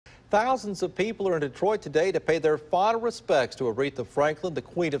Thousands of people are in Detroit today to pay their final respects to Aretha Franklin, the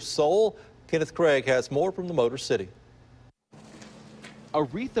Queen of Soul. Kenneth Craig has more from the Motor City.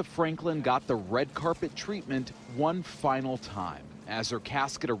 Aretha Franklin got the red carpet treatment one final time as her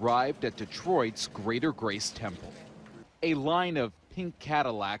casket arrived at Detroit's Greater Grace Temple. A line of pink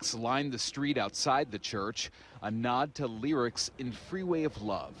Cadillacs lined the street outside the church, a nod to lyrics in Freeway of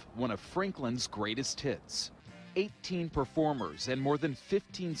Love, one of Franklin's greatest hits. 18 performers and more than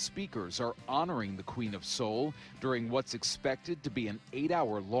 15 speakers are honoring the Queen of Soul during what's expected to be an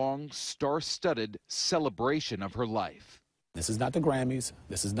 8-hour-long, star-studded celebration of her life. This is not the Grammys,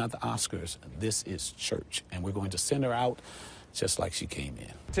 this is not the Oscars, this is church, and we're going to send her out just like she came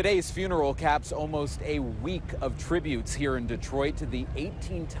in. Today's funeral caps almost a week of tributes here in Detroit to the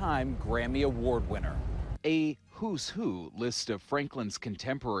 18-time Grammy Award winner. A who's who list of Franklin's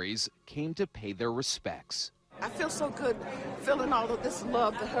contemporaries came to pay their respects. I feel so good feeling all of this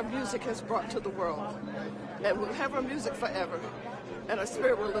love that her music has brought to the world. And we'll have her music forever, and her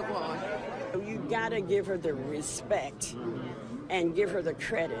spirit will live on. You gotta give her the respect and give her the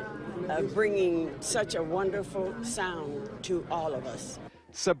credit of bringing such a wonderful sound to all of us.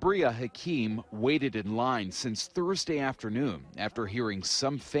 Sabria Hakeem waited in line since Thursday afternoon after hearing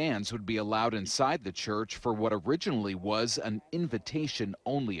some fans would be allowed inside the church for what originally was an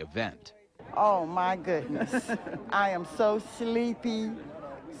invitation-only event. Oh my goodness. I am so sleepy,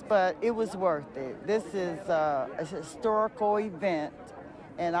 but it was worth it. This is a historical event,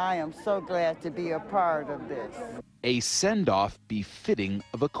 and I am so glad to be a part of this. A send-off befitting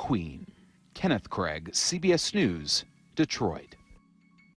of a queen. Kenneth Craig, CBS News, Detroit.